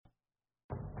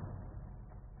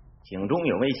井中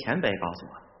有位前辈告诉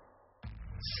我，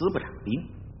慈不掌兵，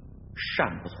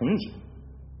善不从警。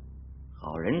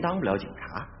好人当不了警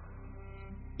察，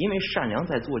因为善良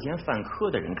在作奸犯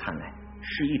科的人看来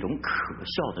是一种可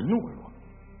笑的懦弱。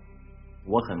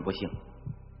我很不幸，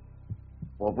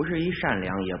我不是一善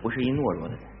良也不是一懦弱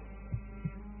的人。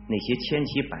那些千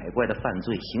奇百怪的犯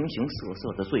罪，形形色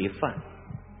色的罪犯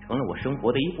成了我生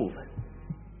活的一部分。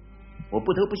我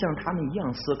不得不像他们一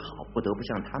样思考，不得不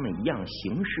像他们一样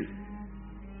行事，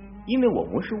因为我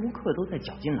无时无刻都在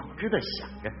绞尽脑汁的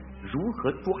想着如何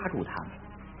抓住他们。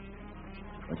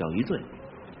我叫余罪，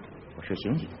我是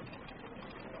刑警，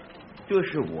这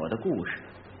是我的故事，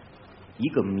一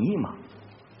个迷茫、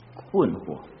困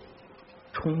惑、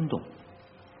冲动、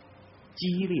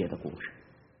激烈的故事。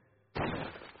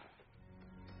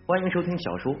欢迎收听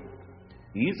小说《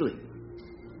余罪》，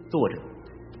作者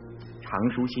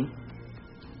常书心，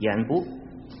演播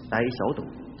呆小董。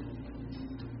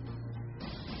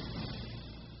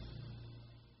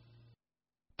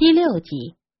第6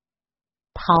集，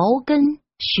刨根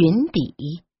寻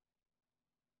底。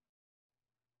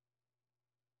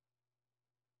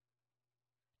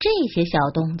这些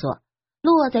小动作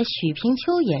落在许平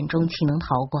秋眼中岂能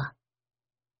逃过？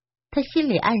他心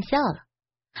里暗笑了，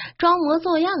装模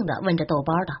作样的问着豆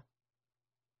包道：“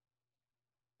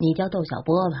你叫窦小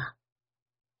波吧？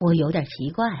我有点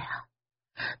奇怪啊，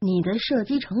你的射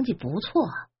击成绩不错，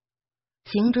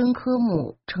刑侦科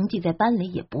目成绩在班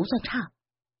里也不算差，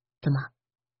怎么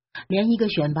连一个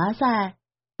选拔赛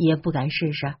也不敢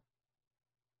试试？”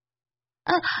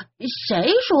哎，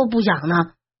谁说不想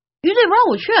呢？余队不让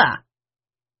我去。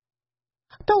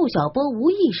窦小波无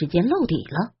意识间露底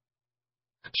了。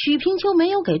许平秋没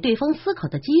有给对方思考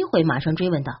的机会，马上追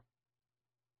问道：“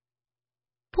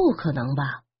不可能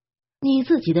吧？你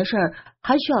自己的事儿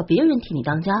还需要别人替你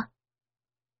当家？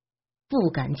不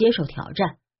敢接受挑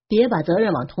战，别把责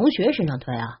任往同学身上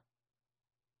推啊！”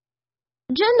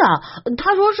真的，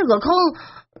他说是个坑，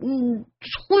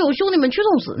忽悠兄弟们去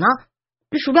送死呢。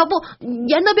鼠标不，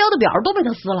严德彪的表都被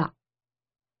他撕了。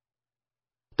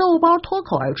豆包脱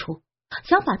口而出，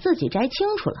想把自己摘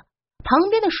清楚了。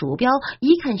旁边的鼠标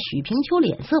一看许平秋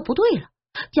脸色不对了，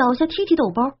脚下踢踢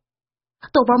豆包。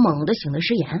豆包猛地醒了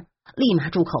失言，立马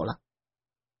住口了。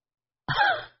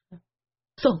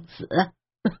送死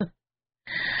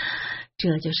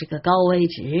这就是个高危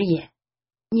职业，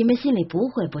你们心里不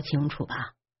会不清楚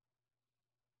吧？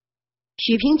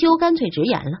许平秋干脆直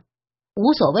言了，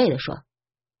无所谓的说：“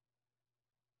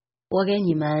我给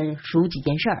你们数几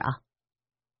件事啊。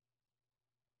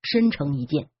申城一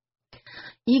件，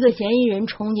一个嫌疑人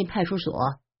冲进派出所，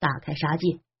大开杀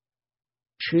戒，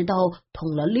持刀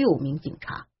捅了6名警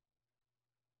察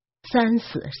，3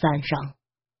死3伤。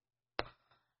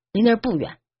离那儿不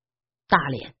远，大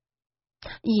连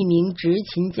一名执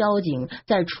勤交警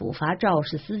在处罚肇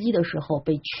事司机的时候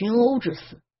被群殴致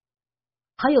死。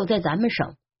还有在咱们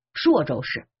省朔州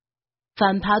市，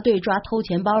反扒队抓偷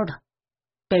钱包的，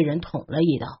被人捅了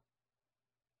一刀，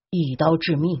一刀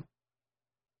致命。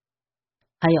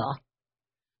还有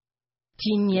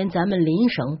今年咱们邻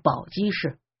省宝鸡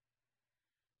市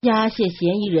押解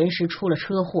嫌疑人时出了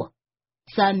车祸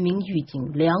，3名狱警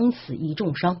2死1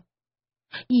重伤，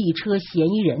一车嫌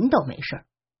疑人都没事。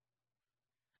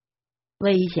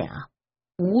危险啊，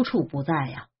无处不在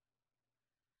呀。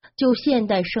就现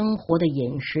代生活的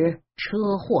饮食、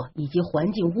车祸以及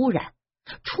环境污染，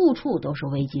处处都是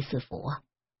危机四伏啊。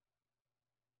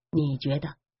你觉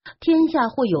得天下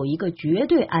会有一个绝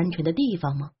对安全的地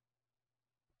方吗？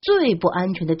最不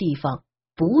安全的地方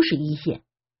不是一线，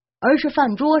而是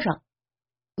饭桌上，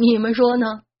你们说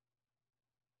呢？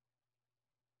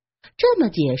这么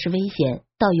解释危险，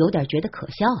倒有点觉得可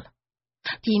笑了。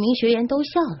几名学员都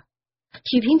笑了。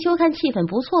许平秋看气氛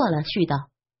不错了，续道：“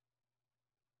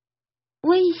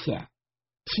危险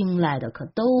青睐的可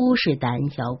都是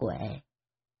胆小鬼，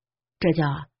这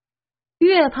叫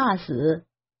越怕死，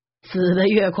死得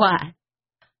越快。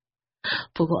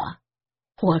不过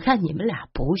我看你们俩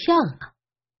不像啊。”“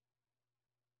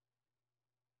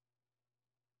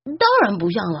当然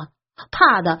不像了，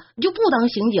怕的就不当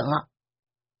刑警了。”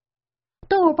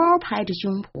豆包拍着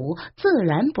胸脯，自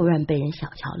然不愿被人小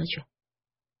瞧了去。“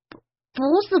不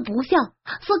是不像，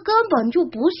是根本就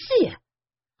不屑。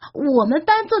我们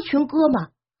班这群哥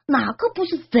们哪个不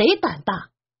是贼胆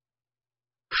大？”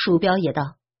鼠标也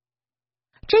道：“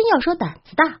真要说胆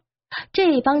子大，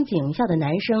这帮警校的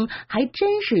男生还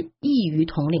真是异于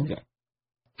同龄人。”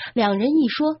两人一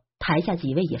说，台下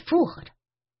几位也附和着。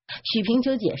许平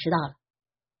秋解释到了：“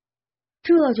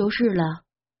这就是了，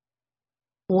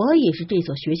我也是这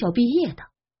所学校毕业的，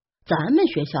咱们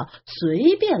学校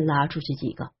随便拉出去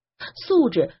几个，素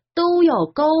质都要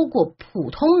高过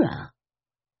普通人啊。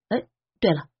哎，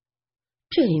对了，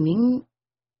这名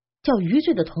叫余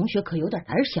罪的同学可有点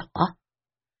胆小啊，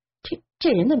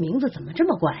这人的名字怎么这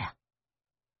么怪啊？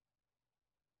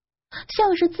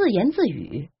像是自言自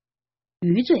语。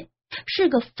余罪是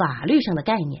个法律上的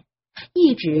概念，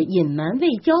意指隐瞒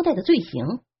未交代的罪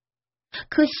行，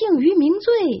可姓余名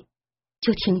罪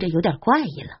就听着有点怪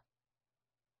异了。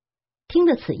听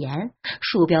着此言，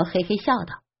鼠标嘿嘿笑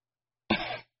道：“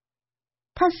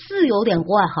他是有点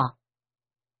怪哈。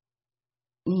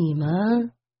你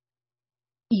们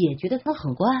也觉得他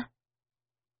很怪？”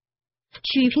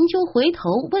许平秋回头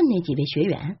问那几位学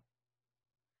员。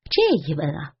这一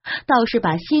问啊，倒是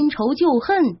把新仇旧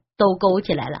恨都勾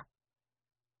起来了。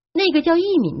那个叫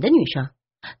一敏的女生，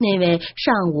那位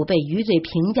上午被余罪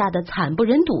评价的惨不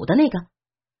忍睹的那个，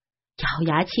咬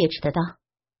牙切齿的道：“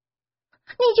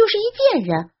你就是一贱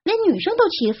人，连女生都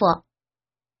欺负。”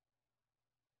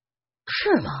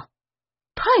是吗？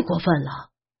太过分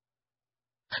了。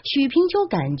许平秋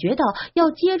感觉到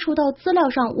要接触到资料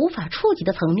上无法触及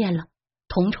的层面了，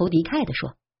同仇敌忾的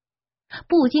说，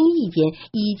不经意间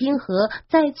已经和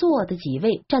在座的几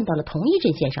位站到了同一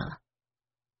阵线上了。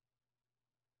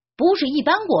不是一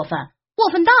般过分，过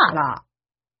分大了。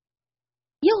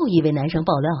又一位男生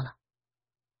爆料了，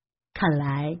看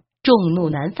来众怒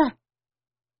难犯，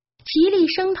齐力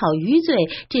声讨余罪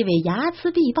这位睚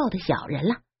眦必报的小人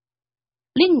了。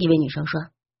另一位女生说：“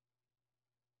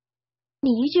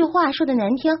你一句话说的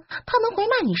难听，他能回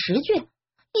骂你10句，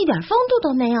一点风度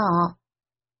都没有。”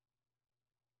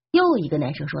又一个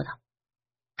男生说道：“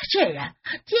这人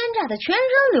奸诈的全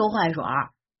身流坏水，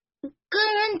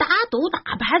跟人打赌打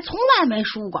牌从来没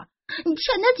输过，你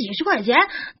欠他几10块钱，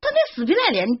他那死皮赖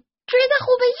脸追在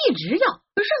后背一直要，上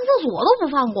厕所都不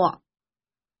放过。”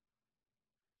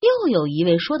又有一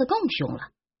位说的更凶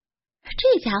了：“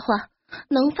这家伙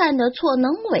能犯的错，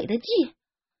能违的纪，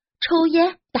抽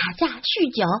烟、打架、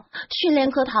酗酒，训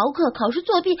练课、逃课、考试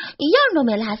作弊，一样都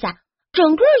没落下，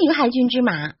整个一个害群之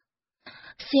马。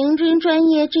刑侦专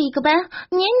业这一个班，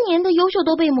年年的优秀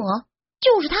都被抹，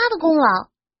就是他的功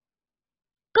劳。”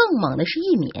更猛的是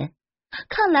一敏，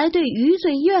看来对余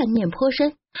罪怨念颇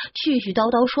深，絮絮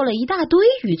叨叨说了一大堆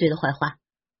余罪的坏话，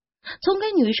从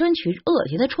给女生取恶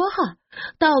心的绰号，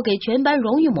到给全班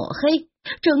荣誉抹黑，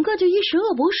整个就一十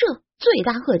恶不赦，罪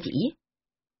大恶极。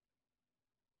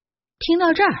听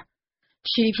到这儿，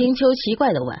许平秋奇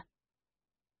怪的问：“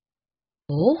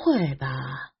不会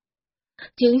吧？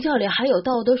警校里还有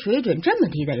道德水准这么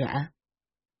低的人？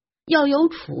要有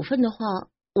处分的话，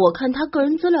我看他个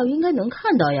人资料应该能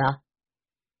看到呀。”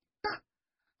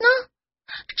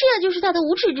这就是他的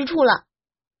无耻之处了。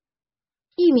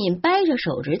一敏掰着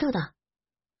手指头道：“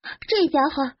这家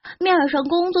伙面上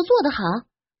工作做得好，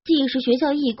既是学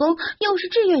校义工，又是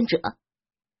志愿者。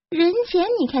人前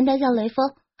你看他像雷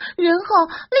锋，人后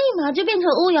立马就变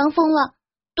成欧阳锋了，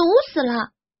毒死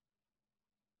了。”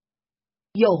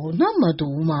有那么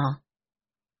毒吗？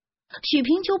许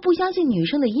平秋不相信女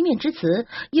生的一面之词，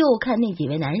又看那几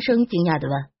位男生，惊讶的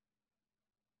问：“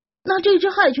那这只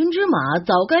害群之马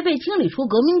早该被清理出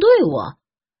革命队伍，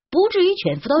不至于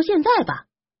潜伏到现在吧？”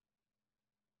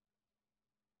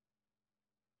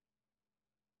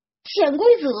潜规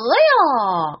则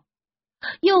呀！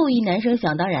又一男生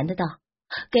想当然的道，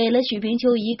给了许平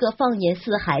秋一个放眼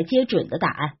四海皆准的答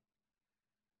案。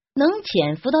能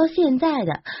潜伏到现在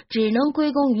的，只能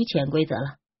归功于潜规则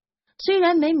了。虽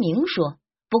然没明说，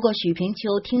不过许平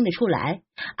秋听得出来，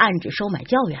暗指收买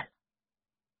教员了。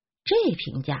这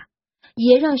评价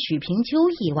也让许平秋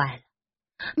意外了，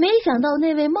没想到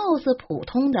那位貌似普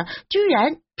通的，居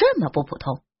然这么不普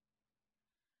通。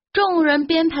众人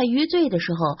编排余罪的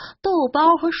时候，豆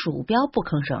包和鼠标不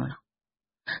吭声了。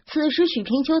此时许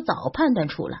平秋早判断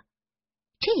出了，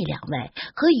这两位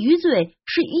和余罪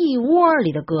是一窝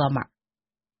里的哥们儿。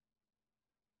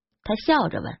他笑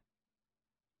着问：“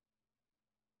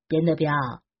严德彪、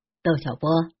窦小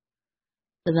波，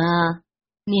怎么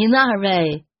你那二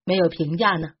位没有评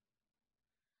价呢？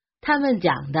他们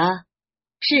讲的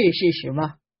是事实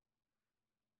吗？”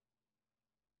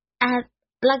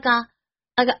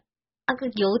那个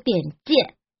有点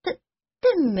贱，但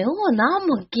没我那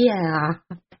么贱啊。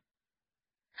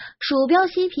鼠标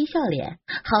嬉皮笑脸，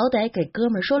好歹给哥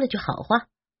们说了句好话。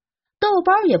豆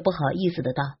包也不好意思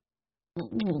的道：“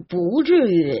不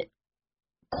至于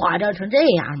夸张成这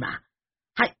样吧？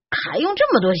还用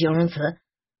这么多形容词，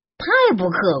太不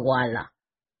客观了。”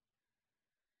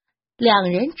两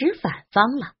人指反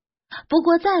方了，不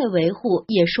过再维护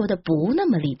也说的不那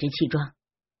么理直气壮。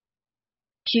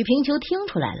许平秋听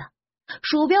出来了，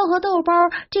鼠标和豆包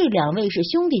这两位是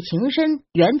兄弟情深，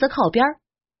原则靠边。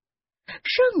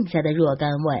剩下的若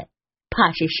干位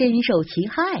怕是深受其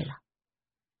害了。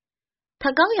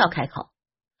他刚要开口，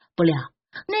不料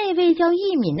那位叫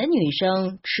一敏的女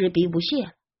生吃鼻不屑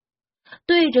了，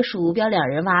对着鼠标两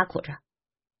人挖苦着：“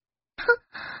哼，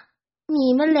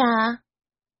你们俩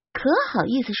可好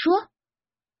意思说，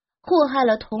祸害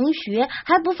了同学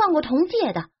还不放过同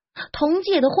届的，同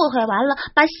届的祸害完了，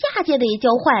把下届的也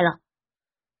教坏了。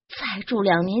再住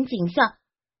2年警校，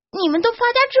你们都发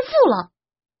家致富了。”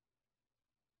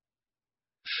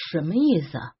什么意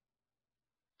思啊？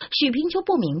许平秋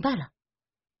不明白了。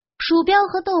鼠标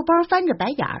和豆包翻着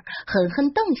白眼儿，狠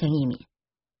狠瞪向一敏。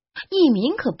一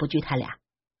敏可不惧他俩，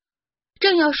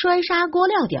正要摔砂锅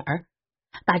撂底儿，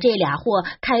把这俩货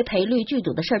开赔率剧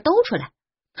组的事兜出来，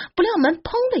不料门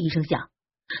砰的一声响，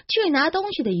去拿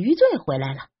东西的余罪回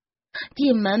来了，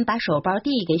进门把手包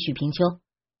递给许平秋。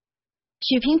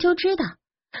许平秋知道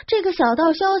这个小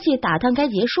道消息打探该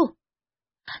结束，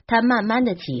他慢慢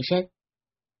的起身。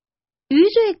余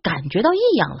罪感觉到异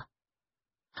样了，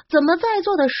怎么在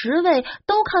座的10位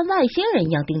都看外星人一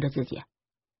样盯着自己？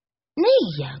那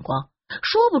眼光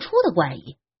说不出的怪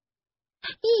异。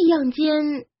异样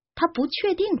间，他不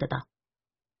确定的道：“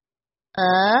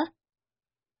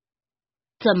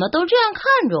怎么都这样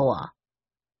看着我？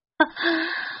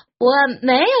我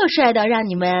没有帅到让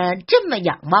你们这么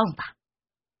仰望吧？”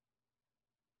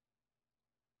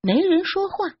没人说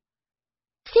话。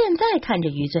现在看着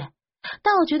余罪，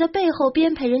倒觉得背后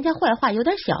编排人家坏话有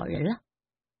点小人了。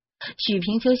许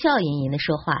平秋笑吟吟的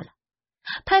说话了，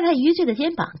拍拍余罪的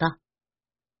肩膀道：“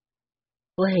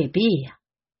未必呀，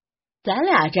咱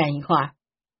俩站一块儿，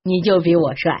你就比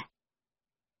我帅。”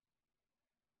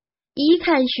一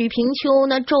看许平秋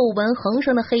那皱纹横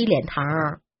生的黑脸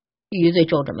膛，余罪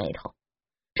皱着眉头，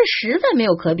这实在没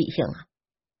有可比性啊。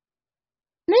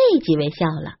那几位笑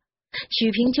了，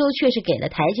许平秋却是给了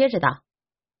台阶着道：“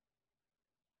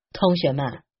同学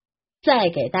们，再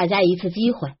给大家一次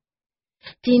机会。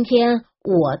今天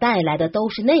我带来的都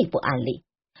是内部案例，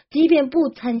即便不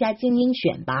参加精英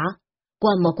选拔，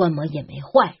观摩观摩也没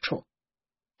坏处。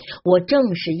我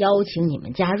正式邀请你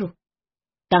们加入。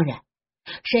当然，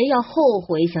谁要后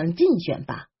悔想进选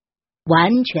拔，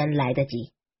完全来得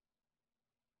及。”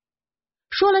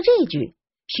说了这句，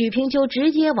许平秋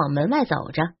直接往门外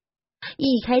走着。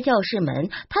一开教室门，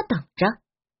他等着。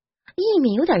一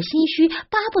敏有点心虚，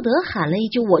巴不得喊了一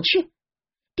句：“我去！”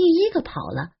第一个跑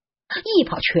了，一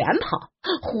跑全跑，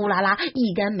呼啦啦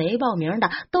一干没报名的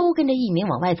都跟着一敏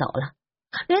往外走了，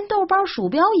连豆包鼠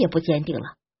标也不坚定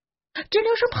了，直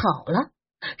溜声跑了，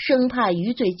生怕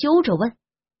余罪揪着问。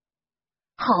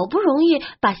好不容易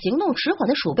把行动迟缓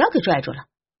的鼠标给拽住了，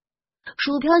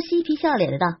鼠标嬉皮笑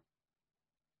脸的道：“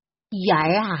妍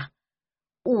儿啊，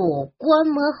我观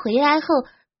摩回来后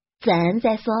咱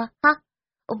再说啊，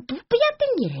不要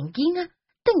瞪眼睛啊，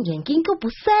瞪眼睛就不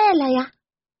帅了呀。”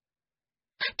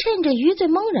趁着余罪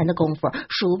懵然的功夫，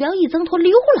鼠标一挣脱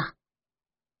溜了，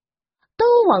都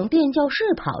往电教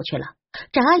室跑去了，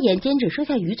眨眼间只剩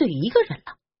下余罪一个人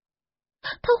了。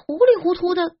他糊里糊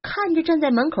涂的看着站在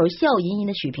门口笑吟吟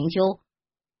的许平秋，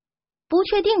不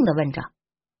确定的问着：“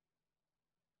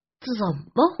怎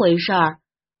么回事？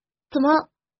怎么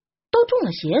都中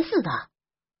了邪似的？”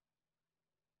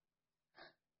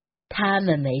他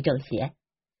们没中邪，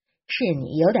是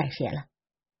你有点邪了。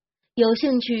有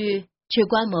兴趣去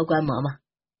观摩观摩吗？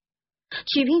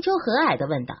许平秋和蔼的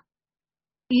问道。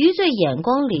余罪眼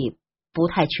光里不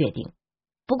太确定，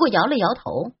不过摇了摇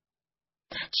头。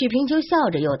许平秋笑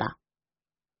着又道：“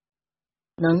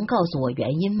能告诉我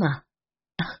原因吗？”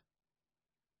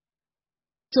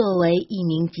作为一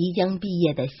名即将毕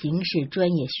业的刑事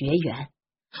专业学员，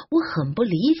我很不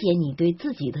理解你对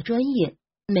自己的专业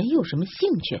没有什么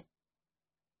兴趣。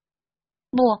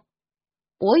不，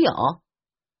我有，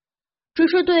只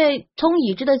是对从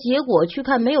已知的结果去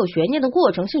看没有悬念的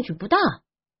过程兴趣不大，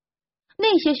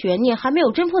那些悬念还没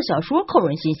有侦破小说扣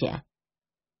人心弦。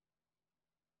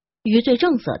余罪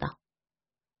正色道。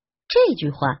这句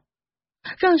话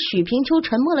让许平秋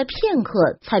沉默了片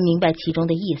刻，才明白其中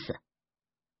的意思。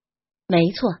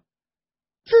没错，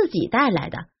自己带来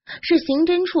的是刑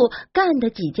侦处干的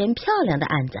几件漂亮的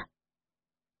案子。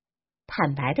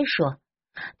坦白的说，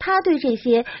他对这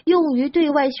些用于对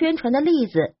外宣传的例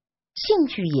子兴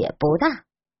趣也不大，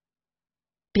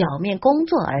表面工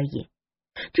作而已。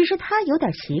只是他有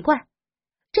点奇怪，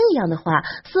这样的话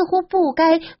似乎不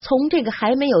该从这个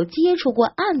还没有接触过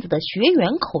案子的学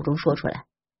员口中说出来。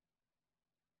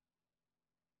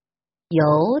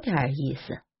有点意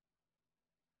思。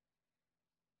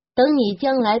等你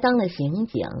将来当了刑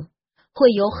警，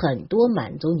会有很多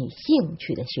满足你兴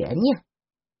趣的悬念，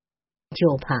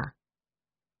就怕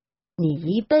你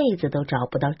一辈子都找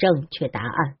不到正确答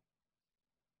案。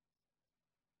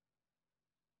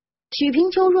许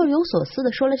平秋若有所思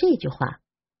地说了这句话，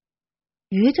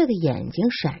余罪的眼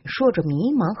睛闪烁着迷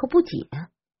茫和不解。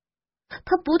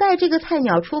他不待这个菜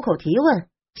鸟出口提问，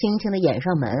轻轻地掩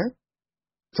上门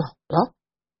走了。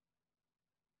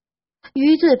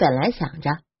余罪本来想着，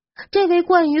这位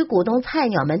惯于鼓动菜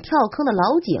鸟们跳坑的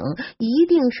老井一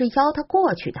定是邀他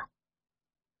过去的，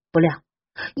不料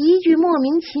一句莫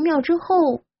名其妙之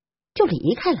后就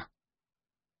离开了，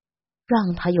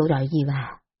让他有点意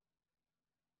外。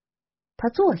他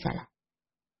坐下来，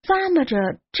咂摸着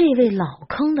这位老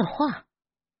坑的话。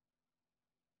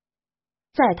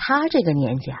在他这个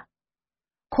年纪，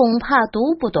恐怕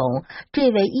读不懂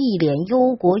这位一脸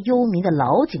忧国忧民的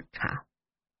老警察。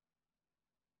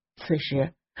此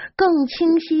时更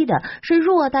清晰的是，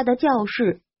偌大的教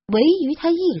室唯余他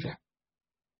一人。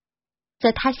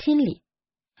在他心里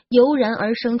油然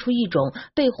而生出一种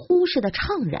被忽视的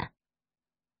怅然，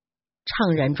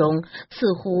怅然中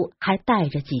似乎还带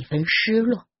着几分失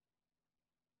落。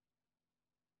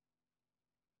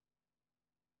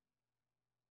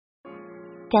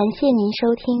感谢您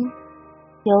收听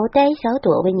由呆小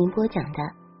朵为您播讲的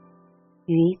《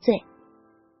余罪》。